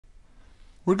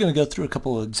We're going to go through a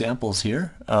couple of examples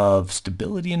here of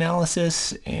stability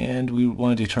analysis, and we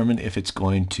want to determine if it's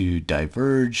going to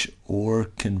diverge or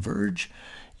converge,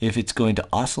 if it's going to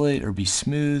oscillate or be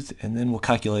smooth, and then we'll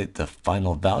calculate the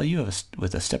final value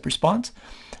with a step response,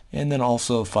 and then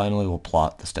also finally we'll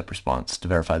plot the step response to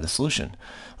verify the solution.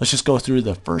 Let's just go through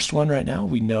the first one right now.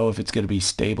 We know if it's going to be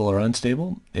stable or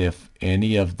unstable, if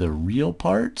any of the real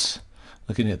parts,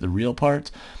 looking at the real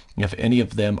parts, if any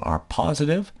of them are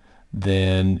positive,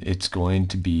 then it's going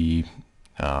to be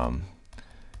unstable.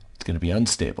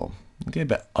 Okay,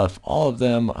 but if all of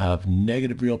them have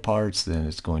negative real parts, then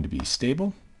it's going to be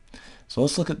stable. So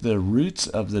let's look at the roots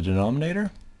of the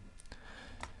denominator.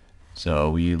 So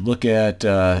we look at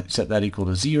set that equal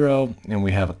to 0, and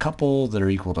we have a couple that are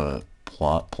equal to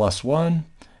plus 1,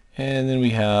 and then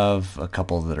we have a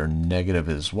couple that are negative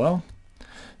as well.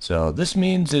 So this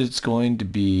means that it's going to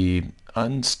be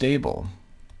unstable.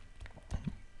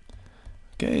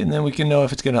 Okay, and then we can know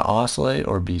if it's going to oscillate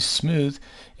or be smooth.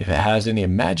 If it has any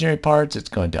imaginary parts, it's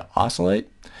going to oscillate,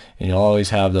 and you'll always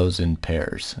have those in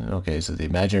pairs. Okay, so the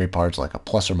imaginary parts like a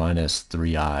plus or minus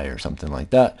 3i or something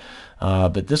like that.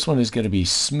 But this one is going to be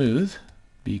smooth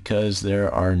because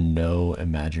there are no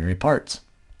imaginary parts.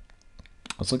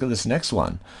 Let's look at this next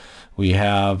one. We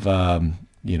have,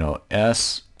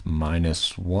 s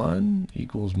minus 1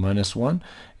 equals minus 1,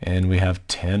 and we have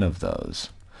 10 of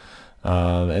those.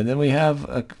 And then we have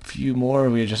a few more.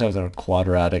 We just have our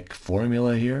quadratic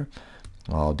formula here.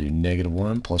 I'll do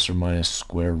 -1 plus or minus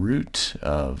square root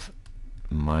of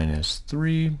minus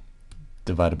 3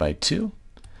 divided by 2.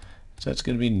 So that's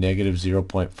going to be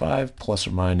 -0.5 plus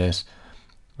or minus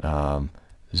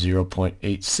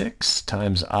 0.86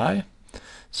 times I.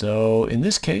 So in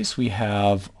this case, we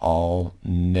have all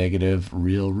negative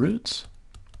real roots.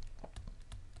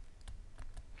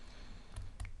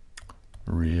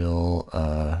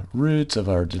 Roots of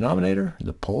our denominator,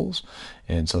 the poles,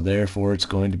 and so therefore it's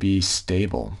going to be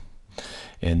stable.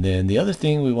 And then the other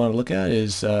thing we want to look at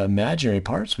is imaginary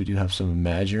parts. We do have some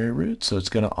imaginary roots, so it's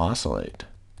going to oscillate.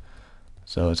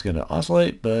 So it's going to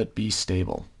oscillate but be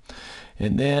stable.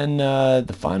 And then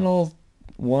the final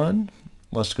one,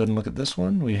 let's go ahead and look at this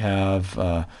one. We have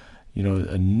a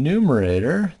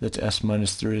numerator that's s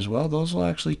minus 3 as well. Those will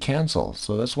actually cancel.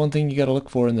 So that's one thing you got to look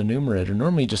for in the numerator.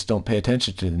 Normally you just don't pay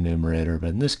attention to the numerator, but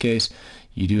in this case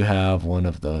you do have one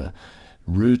of the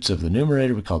roots of the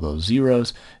numerator. We call those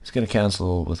zeros. It's going to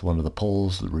cancel with one of the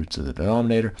poles, the roots of the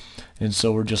denominator. And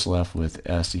so we're just left with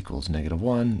s equals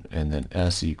 -1, and then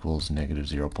s equals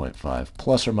 -0.5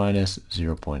 plus or minus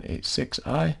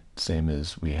 0.86i, same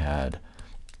as we had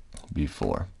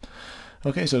before.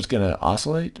 Okay, so it's going to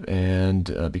oscillate,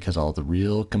 and because all the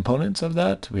real components of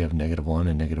that, we have -1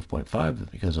 and -0.5,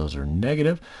 because those are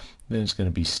negative, then it's going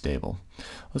to be stable.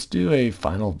 Let's do a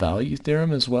final value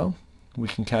theorem as well. We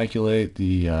can calculate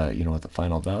the, with the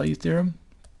final value theorem.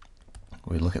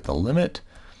 We look at the limit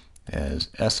as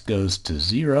s goes to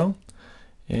 0,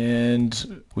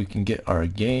 and we can get our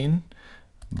gain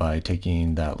by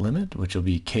taking that limit, which will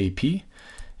be kp,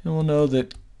 and we'll know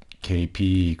that kp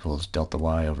equals delta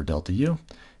y over delta u,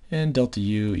 and delta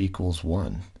u equals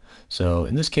 1. So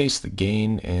in this case, the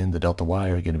gain and the delta y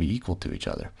are going to be equal to each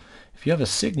other. If you have a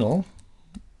signal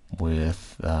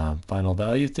with final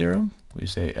value theorem, we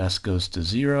say s goes to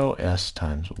 0, s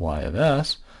times y of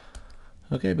s.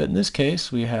 Okay, but in this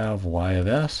case, we have y of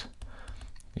s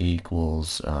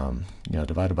equals,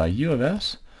 divided by u of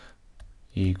s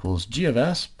equals g of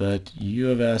s, but u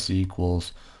of s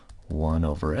equals 1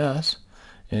 over s.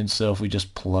 And so if we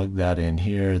just plug that in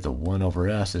here, the 1 over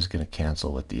s is going to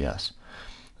cancel with the s.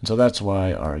 And so that's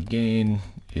why our gain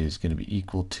is going to be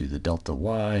equal to the delta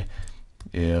y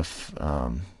if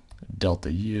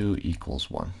delta u equals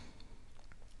 1.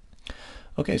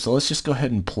 Okay, so let's just go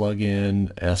ahead and plug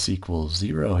in s equals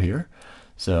 0 here.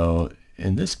 So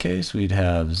in this case, we'd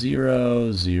have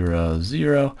 0, 0,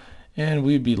 0, and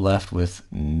we'd be left with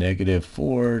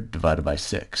 -4 divided by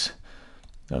 6.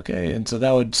 Okay, and so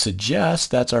that would suggest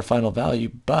that's our final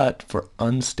value, but for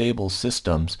unstable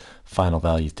systems, final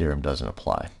value theorem doesn't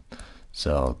apply.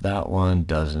 So that one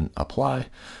doesn't apply.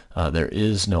 There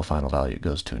is no final value. It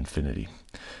goes to infinity.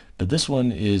 But this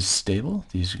one is stable.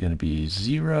 These are going to be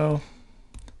 0,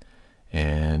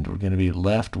 and we're going to be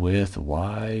left with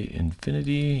y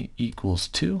infinity equals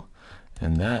 2,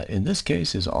 and that, in this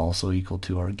case, is also equal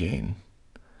to our gain.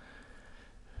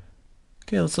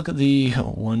 Okay, let's look at the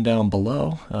one down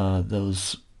below.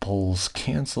 Those poles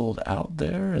canceled out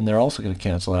there, and they're also going to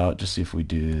cancel out just if we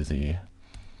do the,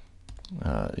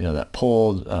 that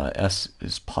pole s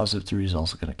is +3 is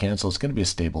also going to cancel. It's going to be a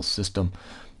stable system.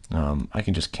 I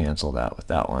can just cancel that with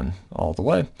that one all the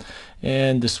way.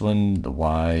 And this one, the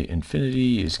y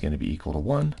infinity, is going to be equal to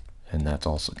 1, and that's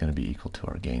also going to be equal to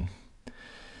our gain.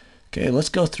 Okay, let's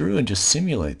go through and just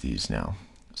simulate these now.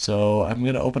 So I'm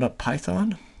going to open up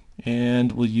Python,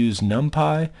 and we'll use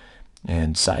NumPy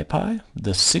and SciPy,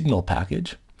 the signal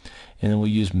package, and then we'll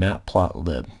use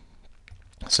matplotlib.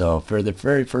 So for the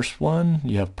very first one,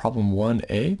 you have problem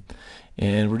 1a,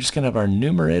 and we're just going to have our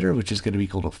numerator, which is going to be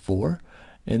equal to 4.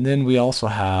 And then we also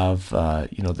have,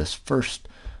 this first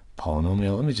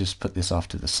polynomial. Let me just put this off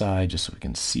to the side just so we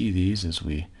can see these as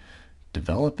we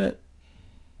develop it.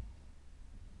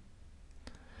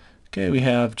 Okay, we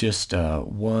have just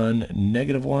 1,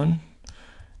 -1,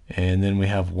 and then we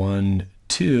have 1,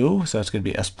 2, so that's going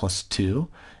to be s plus 2,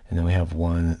 and then we have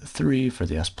 1, 3 for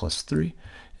the s plus 3,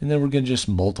 and then we're going to just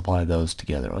multiply those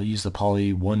together. I'll use the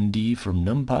poly 1D from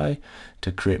NumPy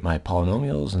to create my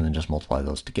polynomials, and then just multiply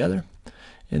those together.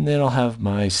 And then I'll have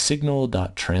my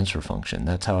signal.transfer function.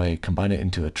 That's how I combine it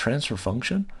into a transfer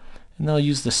function. And then I'll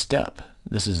use the step.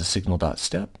 This is a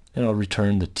signal.step, and I'll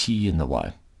return the t and the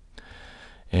y.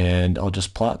 And I'll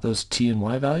just plot those t and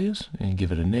y values and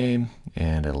give it a name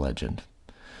and a legend.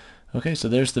 Okay, so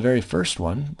there's the very first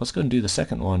one. Let's go and do the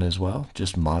second one as well,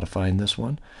 just modifying this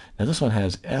one. Now this one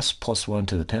has s plus 1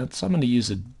 to the 10th, so I'm going to use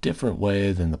a different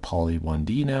way than the poly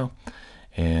 1D now.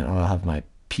 And I'll have my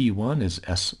p1 is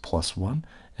s plus 1,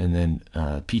 and then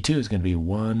p2 is going to be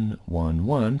 1, 1,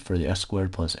 1 for the s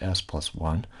squared plus s plus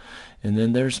 1. And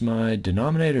then there's my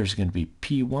denominator is going to be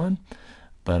p1,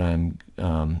 but I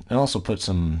also put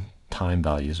some time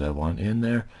values I want in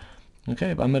there.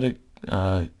 Okay, but I'm going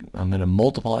to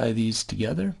multiply these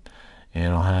together,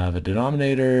 and I'll have a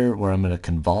denominator where I'm going to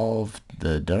convolve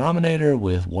the denominator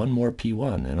with 1 more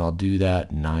p1, and I'll do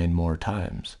that 9 more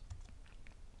times.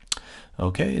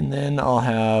 Okay, and then I'll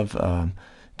have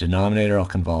denominator, I'll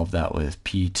convolve that with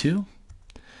p2,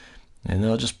 and then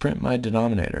I'll just print my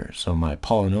denominator, so my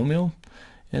polynomial,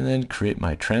 and then create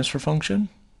my transfer function,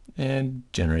 and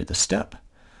generate the step,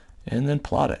 and then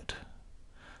plot it.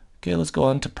 Okay, let's go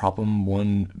on to problem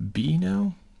 1b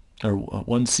now, or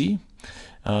 1c.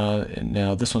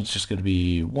 Now this one's just going to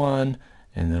be 1,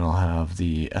 and then I'll have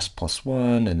the s plus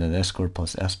 1, and then s squared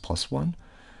plus s plus 1,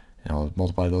 and I'll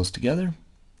multiply those together,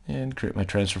 and create my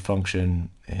transfer function,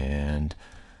 and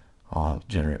I'll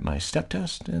generate my step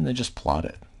test, and then just plot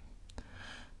it.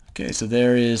 Okay, so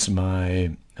there is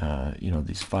my,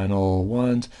 these final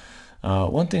ones.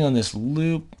 One thing on this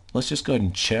loop, let's just go ahead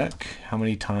and check how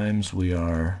many times we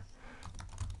are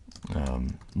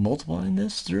multiplying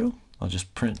this through. I'll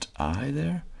just print I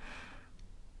there.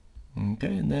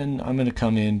 Okay, and then I'm going to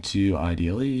come into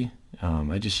IDLE.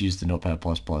 I just used the Notepad++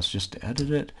 just to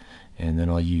edit it, and then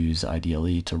I'll use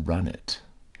IDLE to run it.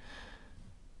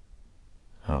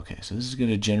 Okay, so this is going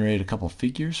to generate a couple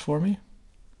figures for me.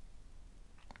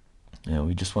 And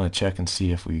we just want to check and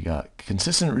see if we got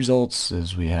consistent results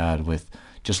as we had with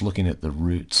just looking at the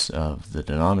roots of the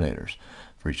denominators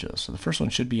for each of those. So the first one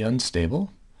should be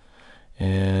unstable.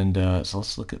 And so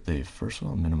let's look at the first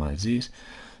one. I'll minimize these.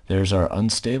 There's our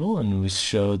unstable, and we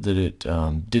showed that it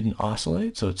didn't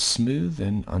oscillate, so it's smooth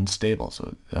and unstable.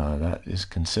 So that is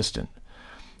consistent.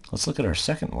 Let's look at our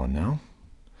second one now.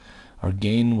 Our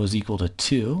gain was equal to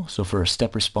 2, so for a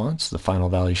step response, the final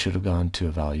value should have gone to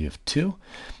a value of 2.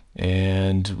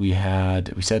 And we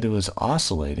said it was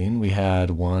oscillating. We had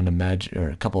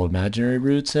a couple of imaginary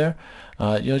roots there.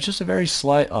 Just a very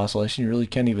slight oscillation. You really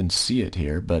can't even see it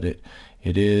here, but it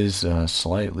is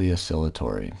slightly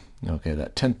oscillatory. Okay,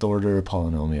 that 10th order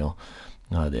polynomial,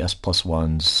 the s plus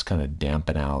 1s kind of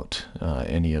dampen out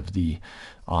any of the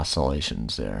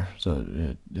oscillations there. So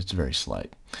it's very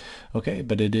slight. Okay,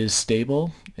 but it is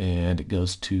stable, and it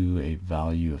goes to a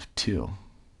value of 2.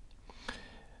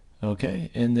 Okay,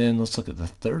 and then let's look at the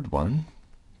third one.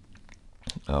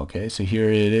 Okay, so here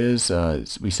it is.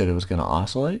 We said it was going to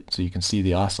oscillate, so you can see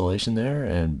the oscillation there,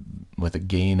 and with a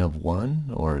gain of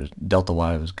 1, or delta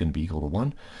y was going to be equal to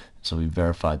 1. So we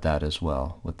verified that as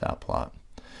well with that plot.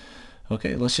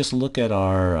 Okay, let's just look at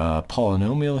our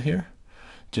polynomial here.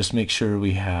 Just make sure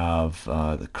we have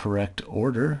the correct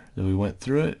order that we went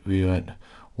through it. We went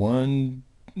 1,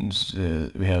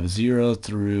 we have 0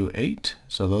 through 8,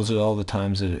 so those are all the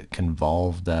times that it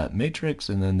convolved that matrix,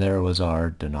 and then there was our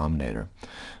denominator.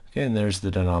 Okay, and there's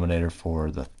the denominator for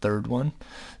the third one,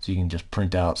 so you can just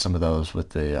print out some of those with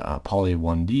the poly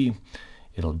 1D.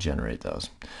 It'll generate those.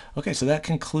 Okay, so that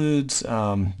concludes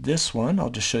this one. I'll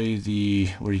just show you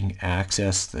where you can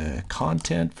access the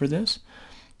content for this.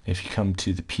 If you come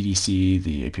to the PDC,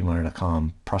 the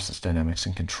APMonitor.com Process Dynamics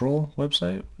and Control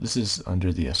website, this is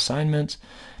under the assignments,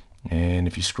 And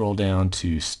if you scroll down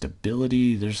to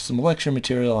stability, there's some lecture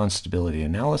material on stability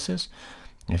analysis.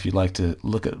 If you'd like to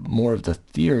look at more of the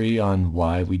theory on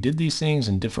why we did these things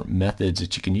and different methods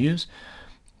that you can use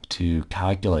to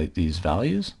calculate these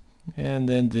values. And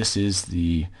then this is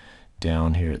the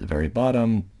down here at the very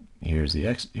bottom. Here are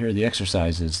the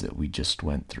exercises that we just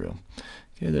went through.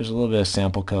 Okay, there's a little bit of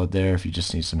sample code there if you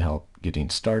just need some help getting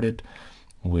started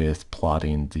with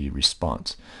plotting the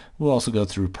response. We'll also go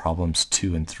through problems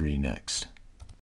 2 and 3 next.